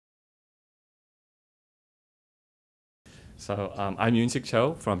I'm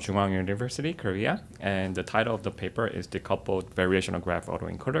Yoon-Sik from Chung-Ang University, Korea, and the title of the paper is Decoupled Variational Graph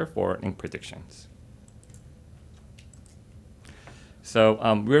Autoencoder for Link Predictions.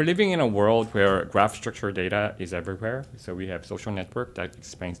 We're living in a world where graph structure data is everywhere. So we have social network that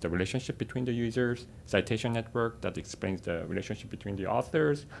explains the relationship between the users, citation network that explains the relationship between the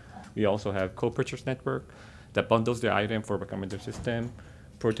authors. We also have co-purchase network that bundles the item for recommender system,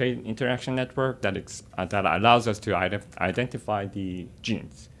 protein interaction network that allows us to identify the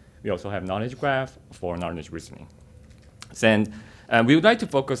genes. We also have knowledge graph for knowledge reasoning. And we would like to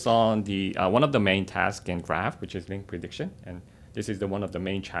focus on the one of the main tasks in graph, which is link prediction. And this is one of the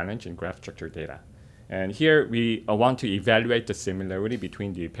main challenge in graph structure data. And here we want to evaluate the similarity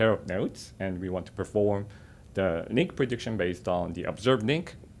between the pair of nodes, and we want to perform the link prediction based on the observed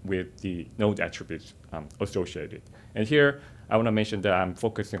link with the node attributes associated. And here, I want to mention that I'm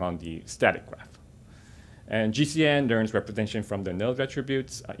focusing on the static graph. And GCN learns representation from the node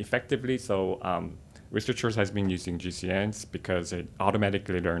attributes effectively, so researchers has been using GCNs because it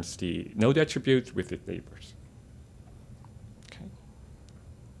automatically learns the node attributes with its neighbors. Okay,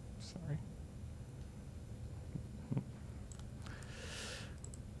 sorry.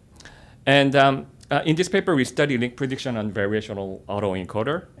 And in this paper, we study link prediction on variational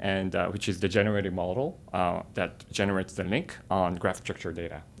autoencoder, and which is the generative model that generates the link on graph structure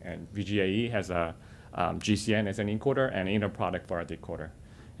data. And VGAE has a GCN as an encoder and inner product for a decoder.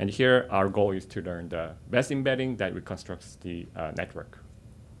 And here, our goal is to learn the best embedding that reconstructs the network.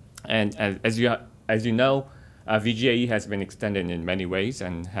 And as you know, VGAE has been extended in many ways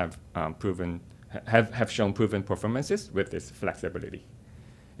and have shown proven performances with this flexibility.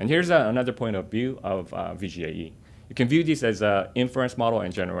 And here's another point of view of VGAE. You can view this as an inference model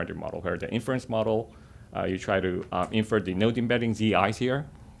and generative model, where the inference model, you try to infer the node embedding ZIs here.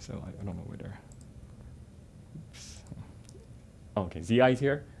 So I don't know whether, oops. Okay, ZIs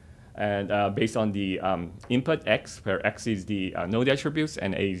here. And based on the input X, where X is the node attributes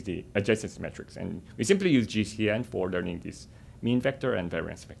and A is the adjacency matrix. And we simply use GCN for learning this mean vector and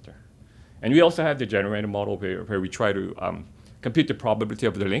variance vector. And we also have the generative model where we try to compute the probability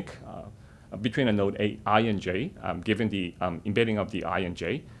of the link between a node I and J, given the embedding of the I and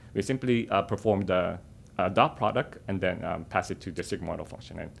J. We simply perform the dot product and then pass it to the sigmoidal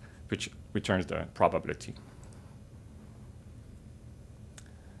function, and which returns the probability.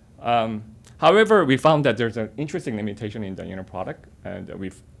 However, we found that there's an interesting limitation in the inner product, and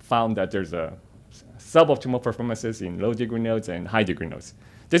we've found that there's a suboptimal performances in low degree nodes and high degree nodes.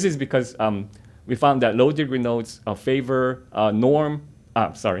 This is because we found that low degree nodes favor norm.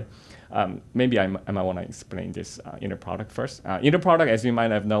 Maybe I might want to explain this inner product first. Inner product, as you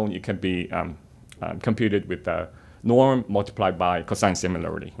might have known, it can be computed with the norm multiplied by cosine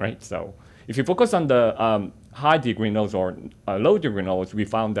similarity, right? So if you focus on the high degree nodes or low degree nodes, we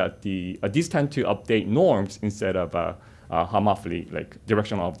found that these tend to update norms instead of homophily, like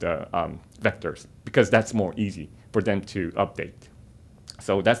direction of the vectors, because that's more easy for them to update.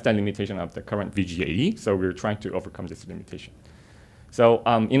 So that's the limitation of the current VGAE. So we're trying to overcome this limitation. So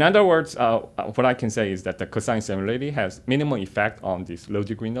in other words, what I can say is that the cosine similarity has minimal effect on these low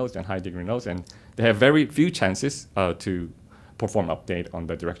degree nodes and high degree nodes, and they have very few chances to perform update on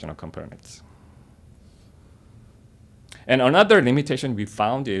the directional components. And another limitation we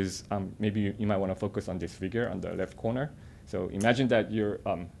found is, maybe you might want to focus on this figure on the left corner. So imagine that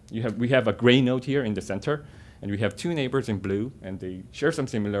we have a gray node here in the center, and we have two neighbors in blue, and they share some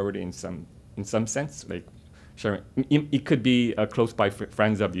similarity in some sense. Like sharing, it could be close by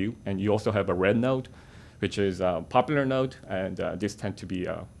friends of you, and you also have a red node, which is a popular node, and this tend to be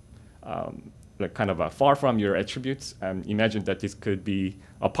like kind of far from your attributes. And imagine that this could be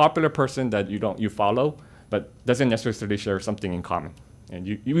a popular person that you follow, but doesn't necessarily share something in common. And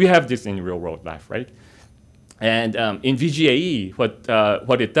you have this in real world life, right? And in VGAE,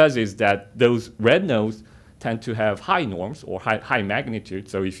 what it does is that those red nodes tend to have high norms or high magnitude.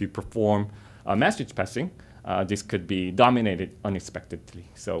 So if you perform message passing, this could be dominated unexpectedly.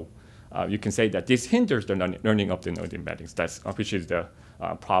 So you can say that this hinders the learning of the node embeddings, which is the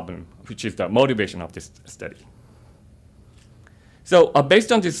problem, which is the motivation of this study. So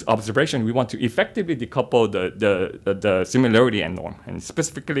based on this observation, we want to effectively decouple the similarity and norm. And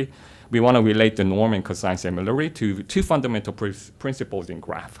specifically, we want to relate the norm and cosine similarity to two fundamental principles in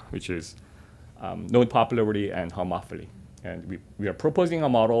graph, which is node popularity and homophily. And we are proposing a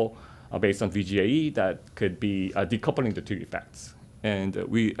model based on VGAE that could be decoupling the two effects. And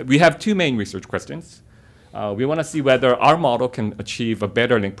we have two main research questions. We want to see whether our model can achieve a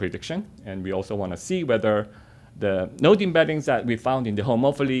better link prediction, and we also want to see whether the node embeddings that we found in the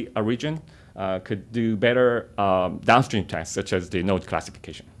homophily region could do better downstream tasks, such as the node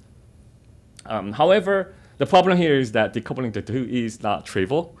classification. However, the problem here is that decoupling the two is not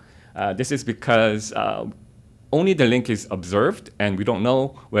trivial. This is because only the link is observed, and we don't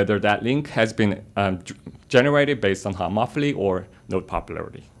know whether that link has been generated based on homophily or node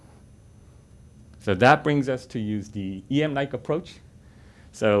popularity. So that brings us to use the EM-like approach.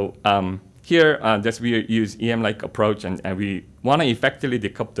 So here, we use EM-like approach, and we want to effectively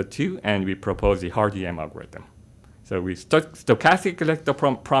decouple the two, and we propose the hard EM algorithm. So we stochastically select the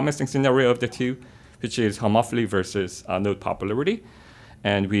promising scenario of the two, which is homophily versus node popularity.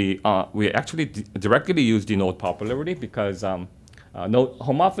 And we actually directly use the node popularity because node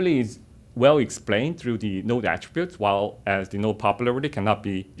homophily is well explained through the node attributes, while as the node popularity cannot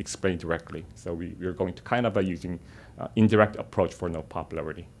be explained directly. So we're going to kind of using indirect approach for node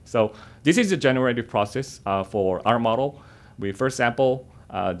popularity. So this is the generative process for our model. We first sample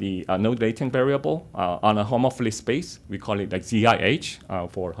the node latent variable on a homophily space. We call it like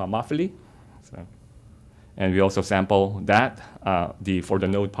ZIH for homophily. So, and we also sample that for the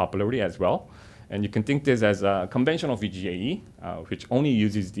node popularity as well. And you can think this as a conventional VGAE, which only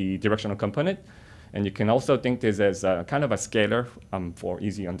uses the directional component. And you can also think this as a kind of a scalar for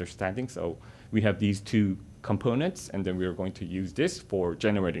easy understanding. So we have these two components, and then we're going to use this for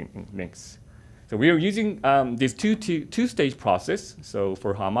generating links. So we are using this two-stage process. So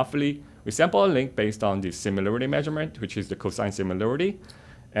for homophily, we sample a link based on the similarity measurement, which is the cosine similarity.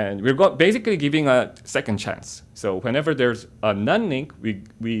 And we're basically giving a second chance. So whenever there's a non-link,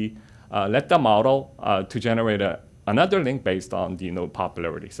 we let the model to generate another link based on the node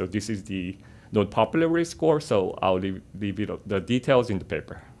popularity. So this is the node popularity score. So I'll leave the details in the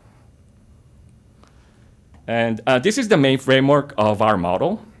paper. And this is the main framework of our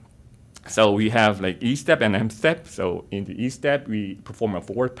model. So we have like E step and M step. So in the E step, we perform a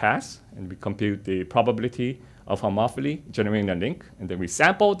forward pass, and we compute the probability of homophily generating a link. And then we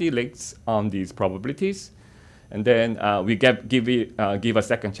sample the links on these probabilities. And then we give a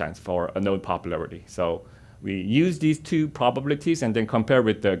second chance for a node popularity. So we use these two probabilities and then compare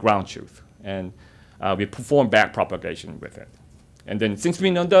with the ground truth. And we perform backpropagation with it. And then since we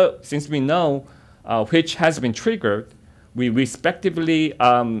know which has been triggered, we respectively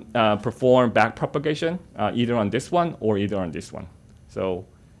perform backpropagation either on this one or either on this one. So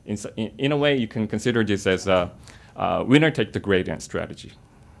in a way, you can consider this as a winner-take-the-gradient strategy.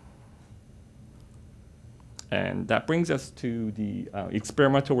 And that brings us to the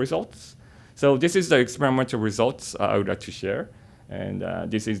experimental results. So this is the experimental results I would like to share. And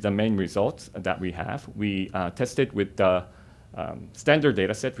this is the main results that we have. We tested with the standard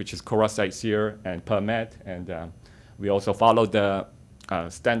data set, which is Cora CiteSeer and PubMed. And we also followed the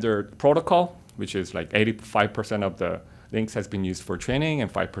standard protocol, which is like 85% of the links has been used for training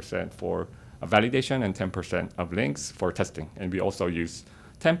and 5% for validation and 10% of links for testing. And we also use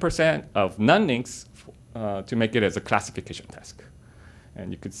 10% of non-links to make it as a classification task.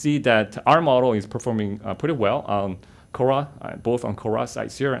 And you could see that our model is performing pretty well on Cora, both on Cora,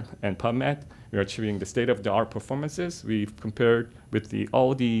 CiteSeer, and PubMed. We are achieving the state-of-the-art performances. We've compared with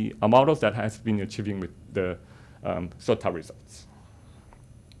all the models that has been achieving with the SOTA results.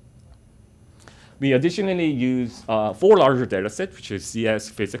 We additionally use 4 larger data sets, which is CS,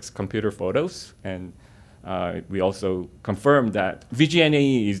 physics, computer, photos. And we also confirmed that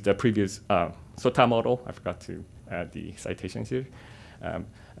VGNAE is the previous SOTA model. I forgot to add the citations here.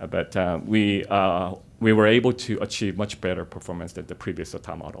 But we were able to achieve much better performance than the previous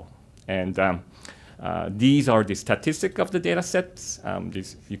SOTA model. And these are the statistics of the data sets.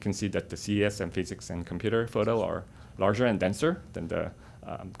 You can see that the CS and physics and computer photo are larger and denser than the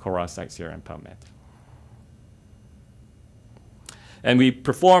Cora, CiteSeer, and PubMed. And we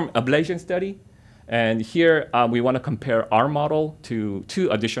perform ablation study. And here we want to compare our model to 2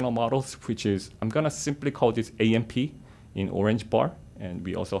 additional models, which is, I'm going to simply call this AMP in orange bar. And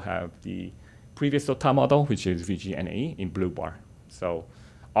we also have the previous SOTA model, which is VGNAE in blue bar. So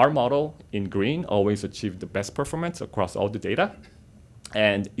our model in green always achieved the best performance across all the data.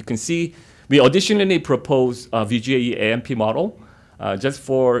 And you can see we additionally propose a VGAE AMP model just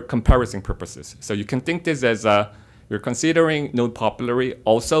for comparison purposes. So you can think this as we're considering node popularity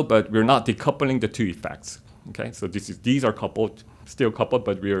also, but we're not decoupling the 2 effects. Okay, so these are coupled, still coupled,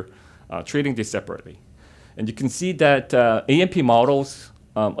 but we're treating this separately. And you can see that AMP models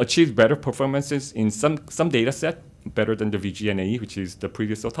achieve better performances in some data set, better than the VGNAE, which is the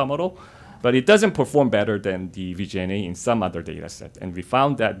previous SOTA model, but it doesn't perform better than the VGNAE in some other data set. And we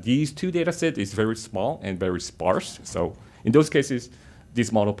found that these 2 data sets is very small and very sparse. So in those cases,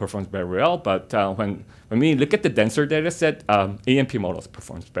 this model performs very well. But when we look at the denser data set, AMP models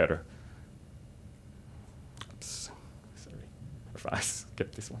performs better. fast.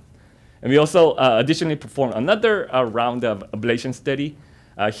 Get this one. And we also additionally performed another round of ablation study.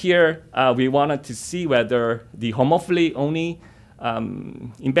 Here, we wanted to see whether the homophily only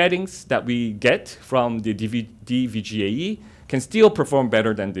embeddings that we get from the DVGAE can still perform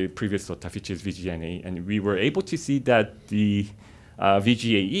better than the previous SOTA, which is VGNA. And we were able to see that the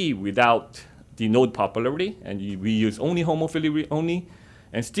VGAE without the node popularity, and we use only homophily only,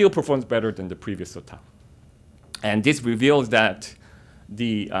 and still performs better than the previous SOTA. And this reveals that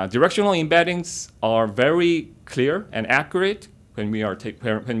the directional embeddings are very clear and accurate when we are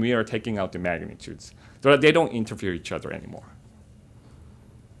taking out the magnitudes, so that they don't interfere each other anymore.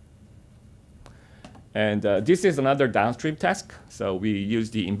 And this is another downstream task. So we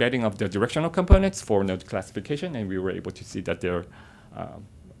use the embedding of the directional components for node classification, and we were able to see that they're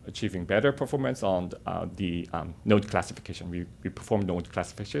achieving better performance on the node classification. We performed node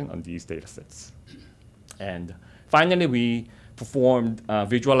classification on these data sets. And finally, we performed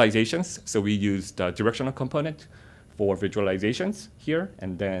visualizations. So we used the directional component for visualizations here,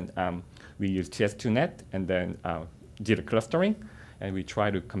 and then we used TS2net, and then did a clustering, and we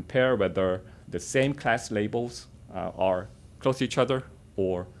try to compare whether the same class labels are close to each other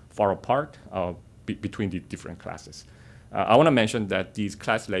or far apart between the different classes. I want to mention that these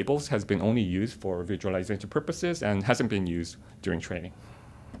class labels has been only used for visualization purposes and hasn't been used during training.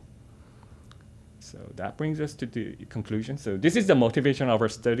 So that brings us to the conclusion. So this is the motivation of our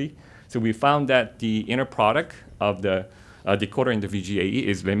study. So we found that the inner product of the decoder and the VGAE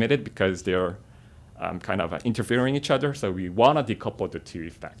is limited because they're kind of interfering each other. So we want to decouple the two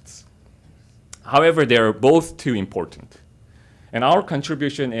effects. However, they're both too important. And our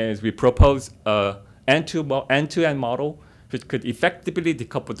contribution is we propose an end-to-end model which could effectively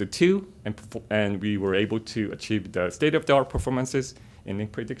decouple the two, and we were able to achieve the state-of-the-art performances in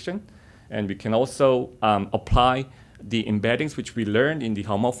link prediction. And we can also apply the embeddings which we learned in the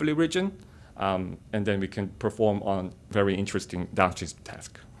homophily region, and then we can perform on very interesting downstream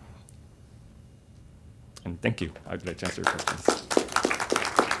tasks. And thank you. I'd like to answer your questions.